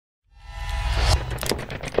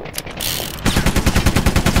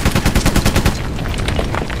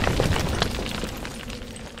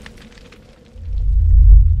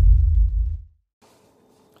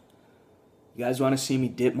You guys want to see me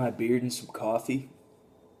dip my beard in some coffee?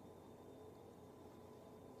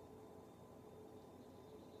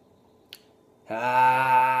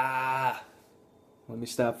 Ah! Let me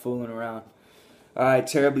stop fooling around. Alright,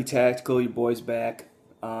 Terribly Tactical, your boy's back.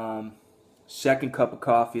 Second cup of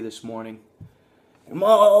coffee this morning. I'm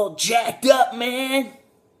all jacked up, man!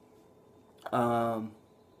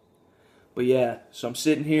 But yeah, so I'm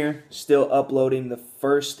sitting here, still uploading the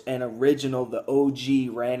first and original, the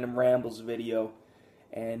OG Random Rambles video.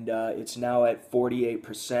 And it's now at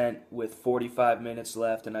 48% with 45 minutes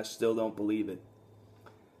left, and I still don't believe it.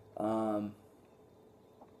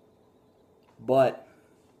 But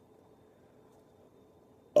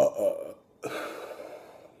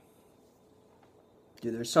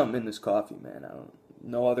dude, there's something in this coffee, man.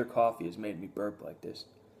 No other coffee has made me burp like this.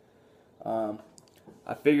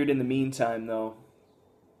 I figured in the meantime, though,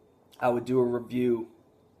 I would do a review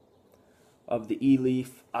of the Eleaf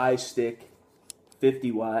iStick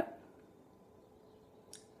 50 watt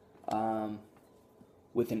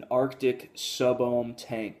with an Arctic sub-ohm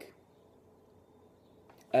tank.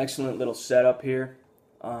 Excellent little setup here.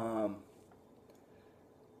 I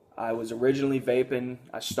was originally vaping.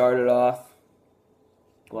 I started off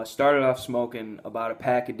smoking about a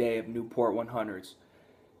pack a day of Newport 100s.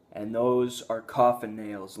 And those are coffin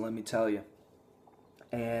nails, let me tell you.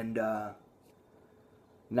 And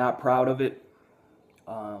not proud of it.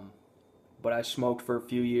 But I smoked for a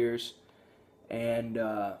few years. And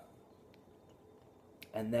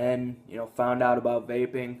then, found out about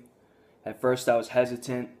vaping. At first I was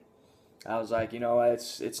hesitant. I was like,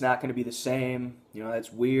 it's not going to be the same.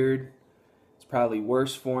 That's weird. It's probably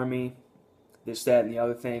worse for me. This, that, and the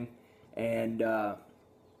other thing. And,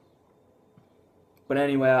 but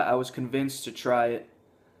anyway, I was convinced to try it.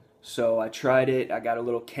 So I tried it. I got a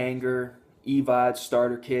little Kanger EVOD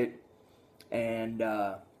starter kit. And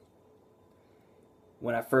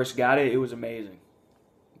when I first got it, it was amazing.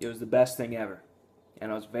 It was the best thing ever.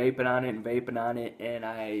 And I was vaping on it, and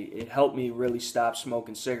it helped me really stop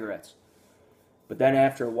smoking cigarettes. But then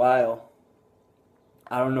after a while,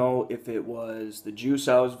 I don't know if it was the juice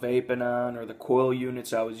I was vaping on, or the coil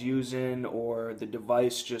units I was using, or the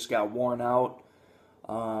device just got worn out.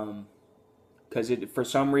 Because for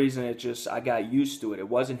some reason, I got used to it. It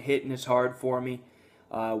wasn't hitting as hard for me.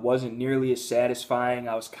 It wasn't nearly as satisfying.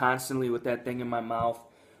 I was constantly with that thing in my mouth.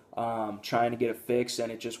 Trying to get it fixed,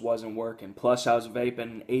 and it just wasn't working. Plus, I was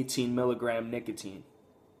vaping 18 milligram nicotine,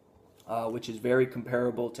 which is very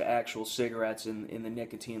comparable to actual cigarettes in the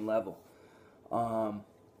nicotine level. So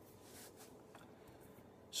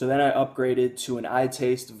then I upgraded to an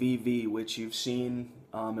iTaste VV, which you've seen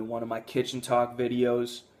in one of my kitchen talk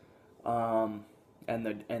videos, and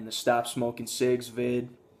the Stop Smoking Cigs vid.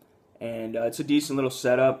 And it's a decent little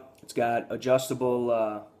setup. It's got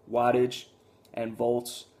adjustable wattage and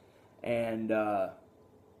volts. And it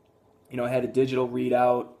had a digital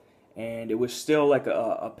readout, and it was still like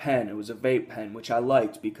a pen. It was a vape pen, which I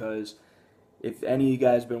liked, because if any of you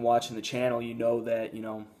guys have been watching the channel, you know that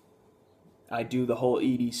I do the whole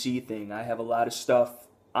EDC thing. I have a lot of stuff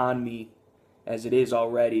on me as it is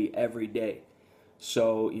already every day.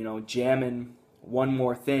 So jamming one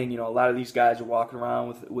more thing. A lot of these guys are walking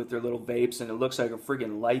around with their little vapes, and it looks like a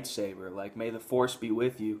friggin' lightsaber. Like, may the force be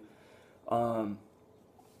with you.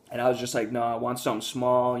 And I was just like, no, I want something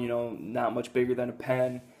small, not much bigger than a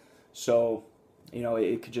pen. So,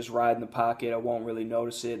 it could just ride in the pocket. I won't really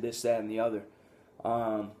notice it, this, that, and the other.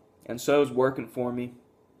 And so it was working for me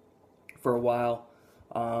for a while.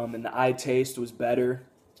 And the iTaste was better.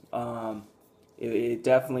 It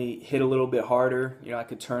definitely hit a little bit harder. I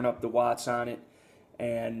could turn up the watts on it.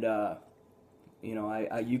 And,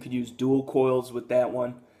 you could use dual coils with that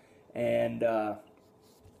one. And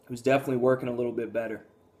it was definitely working a little bit better.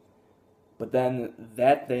 But then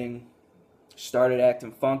that thing started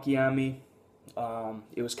acting funky on me.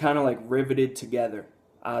 It was kind of like riveted together,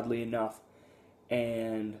 oddly enough.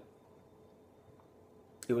 And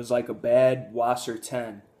it was like a bad Wasser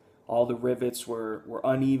 10. All the rivets were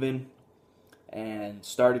uneven and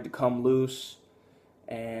started to come loose.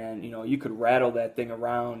 And, you could rattle that thing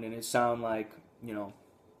around, and it sounded like,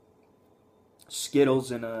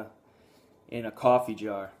 Skittles in a coffee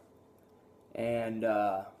jar. And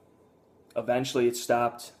eventually it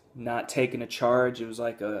stopped not taking a charge. It was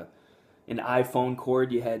like an iPhone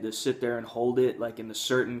cord. You had to sit there and hold it like in the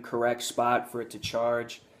certain correct spot for it to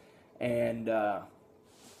charge. And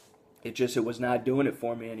it was not doing it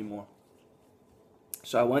for me anymore.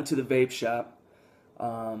 So I went to the vape shop.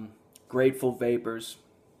 Grateful Vapors.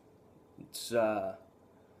 It's guy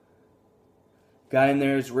in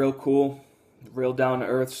there is real cool, real down to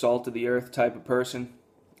earth, salt of the earth type of person.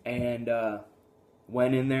 And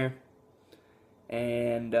went in there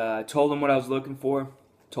and told him what I was looking for.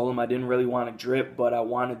 Told him I didn't really want to drip, but I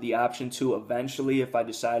wanted the option to eventually if I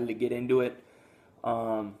decided to get into it.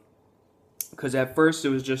 Because at first it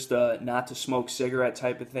was just a not to smoke cigarette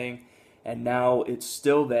type of thing, and now it's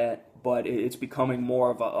still that, but it's becoming more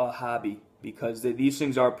of a hobby because these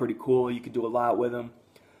things are pretty cool. You could do a lot with them.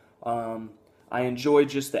 I enjoy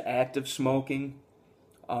just the act of smoking.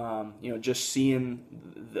 Just seeing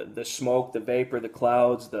the smoke, the vapor, the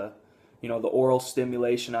clouds, the oral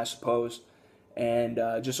stimulation, I suppose. And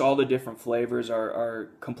just all the different flavors are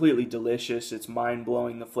completely delicious. It's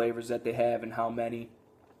mind-blowing the flavors that they have and how many.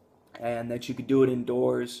 And that you could do it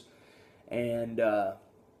indoors. And,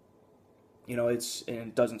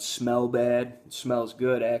 it doesn't smell bad. It smells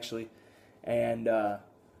good, actually. And,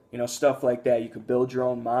 stuff like that. You could build your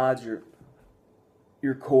own mods,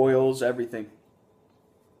 your coils, everything.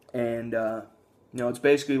 And, it's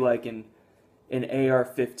basically like an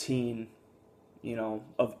AR-15,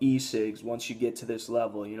 of e-cigs once you get to this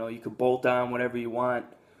level. You could bolt on whatever you want.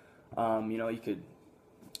 You could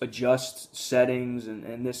adjust settings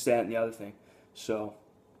and this, that, and the other thing. So,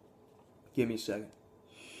 give me a second.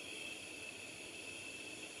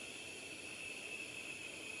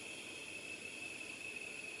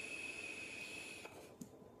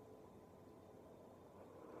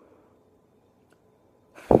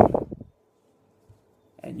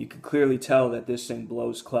 And you can clearly tell that this thing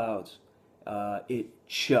blows clouds. It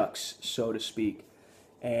chucks, so to speak.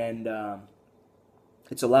 And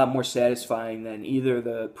it's a lot more satisfying than either of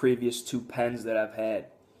the previous two pens that I've had.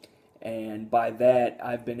 And by that,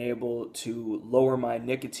 I've been able to lower my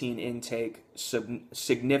nicotine intake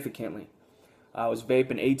significantly. I was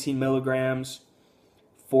vaping 18 milligrams,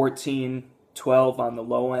 14, 12 on the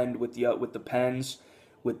low end with the pens.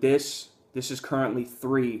 With this is currently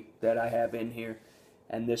 3 that I have in here.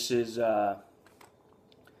 And this is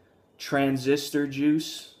transistor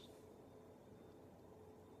juice.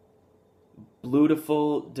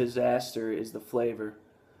 Beautiful Disaster is the flavor.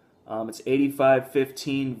 It's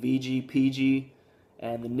 8515 VGPG,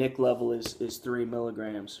 and the nic level is 3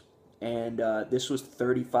 milligrams. And this was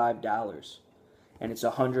 $35, and it's a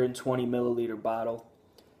 120 milliliter bottle,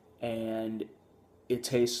 and it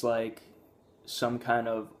tastes like some kind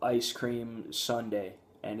of ice cream sundae,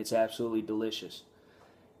 and it's absolutely delicious.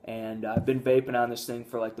 And I've been vaping on this thing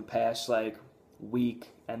for like the past week,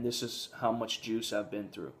 and this is how much juice I've been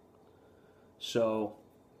through. So,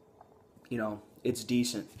 it's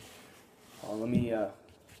decent. Let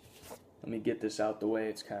me get this out the way.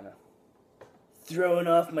 It's kind of throwing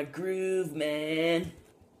off my groove, man.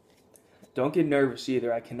 Don't get nervous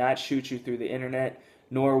either. I cannot shoot you through the internet,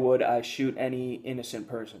 nor would I shoot any innocent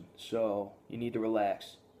person. So you need to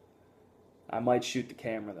relax. I might shoot the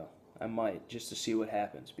camera though. I might, just to see what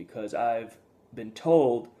happens, because I've been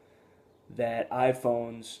told that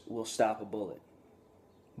iPhones will stop a bullet.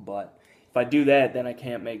 But if I do that, then I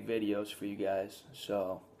can't make videos for you guys.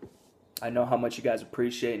 So I know how much you guys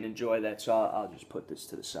appreciate and enjoy that, so I'll just put this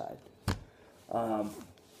to the side.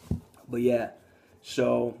 But yeah,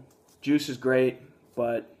 so juice is great,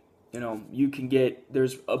 but you can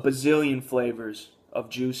there's a bazillion flavors of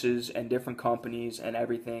juices and different companies and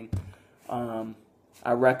everything.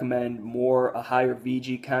 I recommend a higher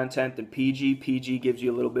VG content than PG. PG gives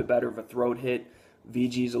you a little bit better of a throat hit.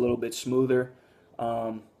 VG is a little bit smoother.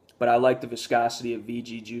 But I like the viscosity of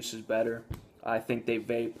VG juices better. I think they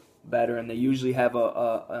vape better, and they usually have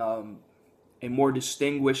a more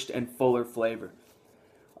distinguished and fuller flavor.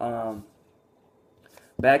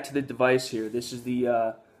 Back to the device here. This is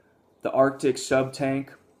the Arctic sub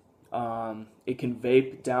tank. It can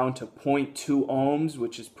vape down to 0.2 ohms,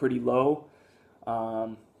 which is pretty low.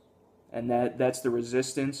 And that's the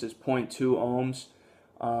resistance, is 0.2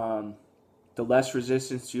 ohms. The less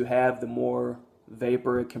resistance you have, the more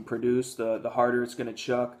vapor it can produce, the harder it's going to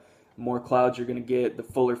chuck, the more clouds you're going to get, the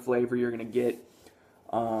fuller flavor you're going to get.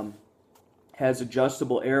 Has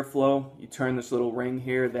adjustable airflow. You turn this little ring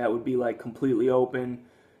here, that would be like completely open.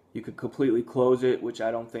 You could completely close it, which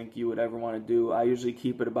I don't think you would ever want to do. I usually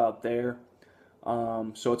keep it about there.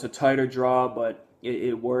 So it's a tighter draw, but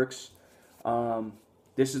it works.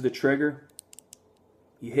 This is the trigger.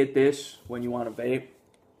 You hit this when you want to vape.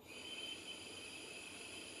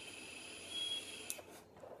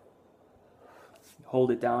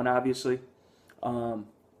 Hold it down, obviously.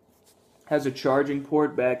 Has a charging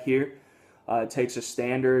port back here. It takes a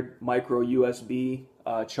standard micro USB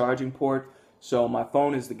charging port. So my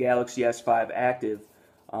phone is the Galaxy S5 Active.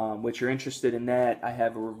 Which you're interested in that, I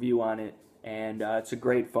have a review on it. And it's a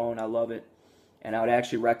great phone. I love it. And I would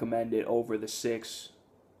actually recommend it over the 6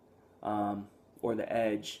 or the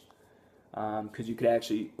Edge. because you could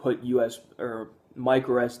actually put US or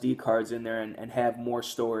micro SD cards in there and have more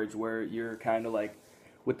storage, where you're kind of like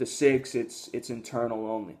with the 6, it's internal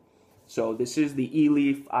only. So this is the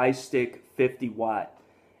Eleaf iStick 50 watt,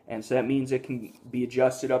 and so that means it can be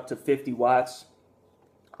adjusted up to 50 watts,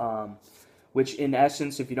 which in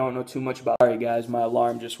essence, if you don't know too much about, sorry guys, my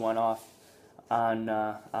alarm just went off on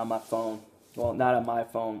my phone. Well, not on my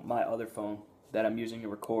phone, my other phone that I'm using to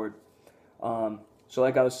record. So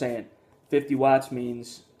like I was saying, 50 watts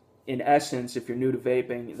means, in essence, if you're new to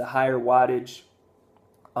vaping, the higher wattage,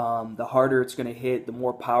 the harder it's going to hit, the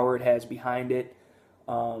more power it has behind it.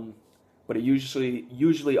 But it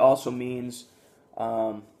usually also means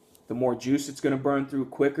the more juice it's going to burn through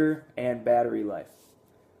quicker, and battery life.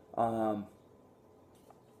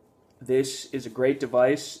 This is a great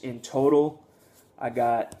device. In total, I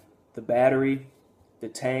got the battery, the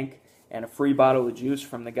tank, and a free bottle of juice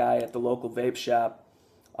from the guy at the local vape shop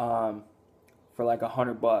for like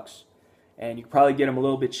 $100. And you can probably get them a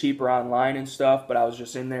little bit cheaper online and stuff, but I was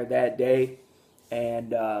just in there that day,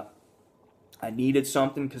 and I needed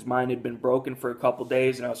something because mine had been broken for a couple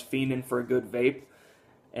days, and I was fiending for a good vape,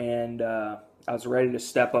 and I was ready to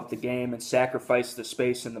step up the game and sacrifice the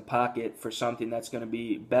space in the pocket for something that's going to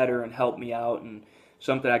be better and help me out, and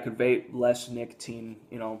something I could vape less nicotine,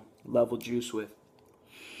 level juice with.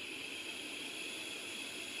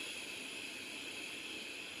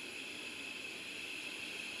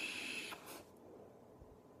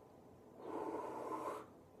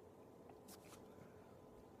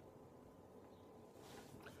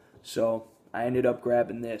 So I ended up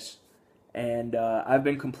grabbing this, and I've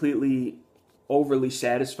been completely overly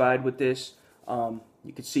satisfied with this.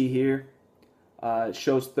 You can see here, it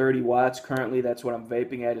shows 30 watts. Currently, that's what I'm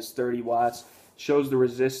vaping at, is 30 watts. It shows the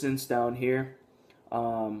resistance down here.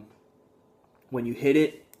 When you hit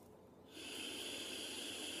it,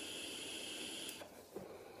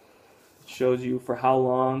 it shows you for how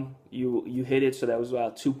long you hit it. So that was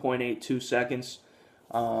about 2.82 seconds.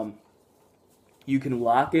 You can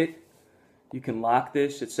lock it. You can lock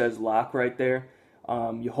this. It says lock right there.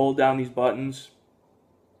 You hold down these buttons.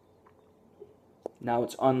 Now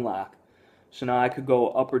it's unlock. So now I could go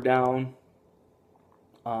up or down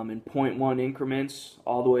in 0.1 increments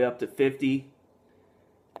all the way up to 50,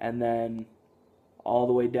 and then all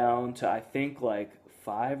the way down to, I think, like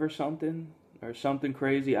 5 or something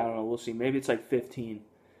crazy. I don't know. We'll see. Maybe it's like 15.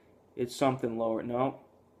 It's something lower. No.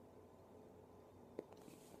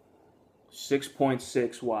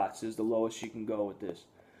 6.6 watts is the lowest you can go with this.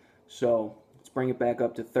 So let's bring it back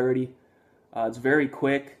up to 30. It's very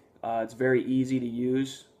quick. It's very easy to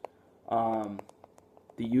use. The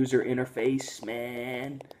user interface,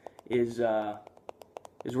 man, is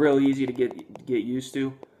real easy to get used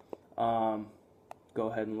to. Go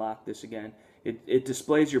ahead and lock this again. It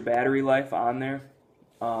displays your battery life on there.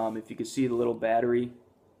 If you can see the little battery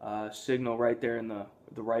signal right there in the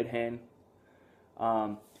right hand.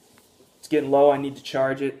 It's getting low. I need to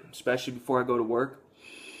charge it, especially before I go to work.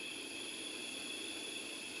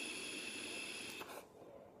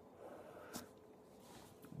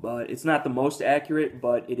 But it's not the most accurate,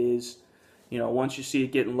 but it is, once you see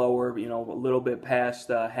it getting lower, a little bit past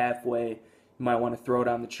halfway, you might want to throw it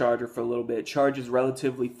on the charger for a little bit. It charges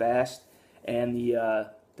relatively fast, and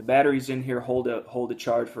the batteries in here hold a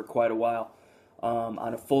charge for quite a while.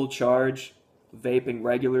 On a full charge, vaping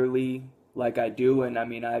regularly like I do, and I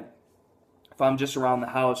mean, if I'm just around the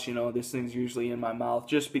house, this thing's usually in my mouth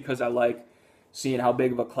just because I like seeing how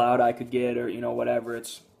big of a cloud I could get, or whatever.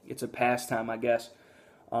 It's a pastime, I guess.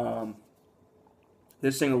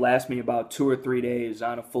 This thing will last me about 2 or 3 days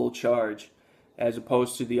on a full charge, as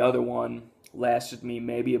opposed to the other one lasted me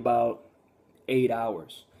maybe about 8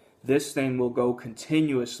 hours. This thing will go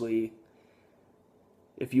continuously.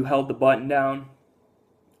 If you held the button down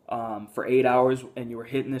for 8 hours and you were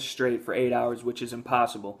hitting this straight for 8 hours, which is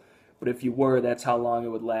impossible, but if you were, that's how long it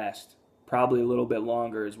would last. Probably a little bit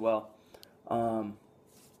longer as well.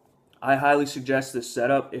 I highly suggest this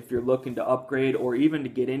setup if you're looking to upgrade or even to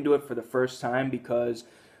get into it for the first time, because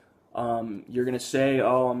you're going to say,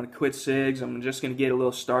 oh, I'm going to quit cigs, I'm just going to get a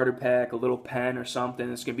little starter pack, a little pen or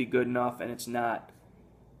something, it's going to be good enough, and it's not.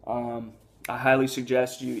 I highly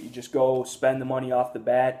suggest you just go spend the money off the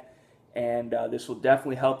bat, and this will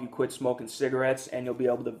definitely help you quit smoking cigarettes, and you'll be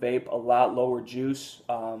able to vape a lot lower juice,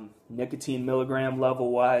 nicotine milligram level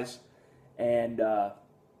wise, and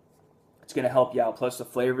it's going to help you out. Plus the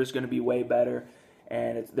flavor is going to be way better,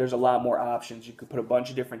 and there's a lot more options. You could put a bunch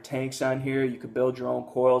of different tanks on here. You could build your own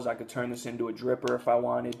coils. I could turn this into a dripper if I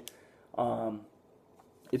wanted.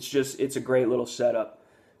 It's a great little setup,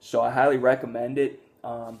 so I highly recommend it.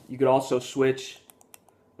 You could also switch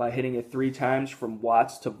by hitting it 3 times from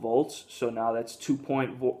watts to volts. So now that's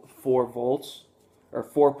 2.4 volts, or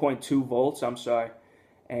 4.2 volts, I'm sorry.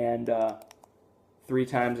 And 3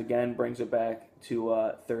 times again brings it back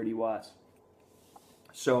to 30 watts.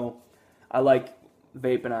 So I like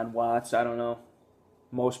vaping on watts. I don't know.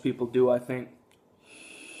 Most people do, I think.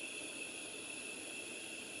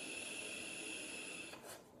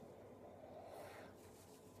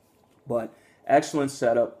 But excellent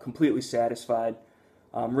setup, completely satisfied.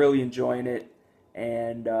 I'm really enjoying it.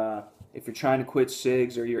 And if you're trying to quit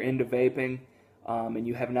cigs or you're into vaping and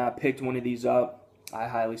you have not picked one of these up, I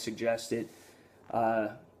highly suggest it.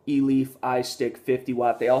 Eleaf iStick 50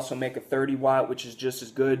 watt. They also make a 30 watt, which is just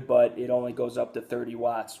as good, but it only goes up to 30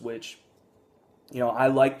 watts, which, you know, I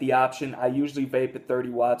like the option. I usually vape at 30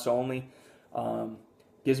 watts only.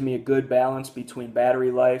 Gives me a good balance between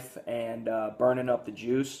battery life and burning up the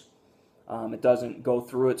juice. It doesn't go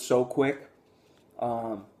through it so quick.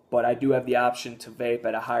 But I do have the option to vape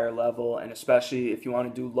at a higher level, and especially if you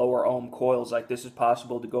want to do lower ohm coils, like this is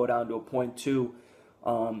possible to go down to a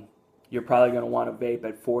 0.2. You're probably going to want to vape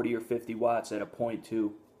at 40 or 50 watts at a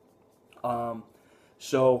 0.2.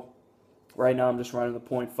 So right now I'm just running the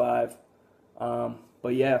 0.5.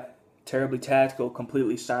 But yeah, Terribly Tactical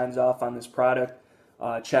completely signs off on this product.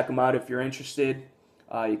 Check them out if you're interested.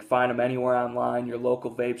 You can find them anywhere online, your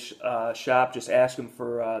local vape shop. Just ask them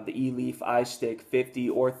for the Eleaf iStick 50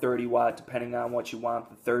 or 30 watt, depending on what you want.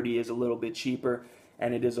 The 30 is a little bit cheaper,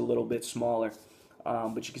 and it is a little bit smaller.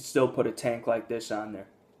 But you can still put a tank like this on there.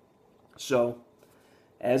 So,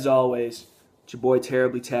 as always, it's your boy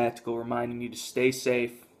Terribly Tactical reminding you to stay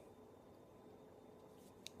safe,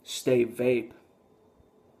 stay vape,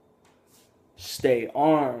 stay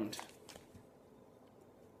armed,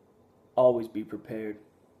 always be prepared,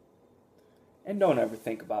 and don't ever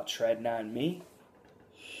think about treading on me.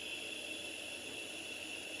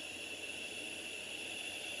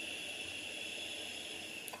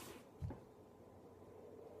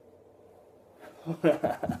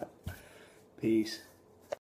 Peace.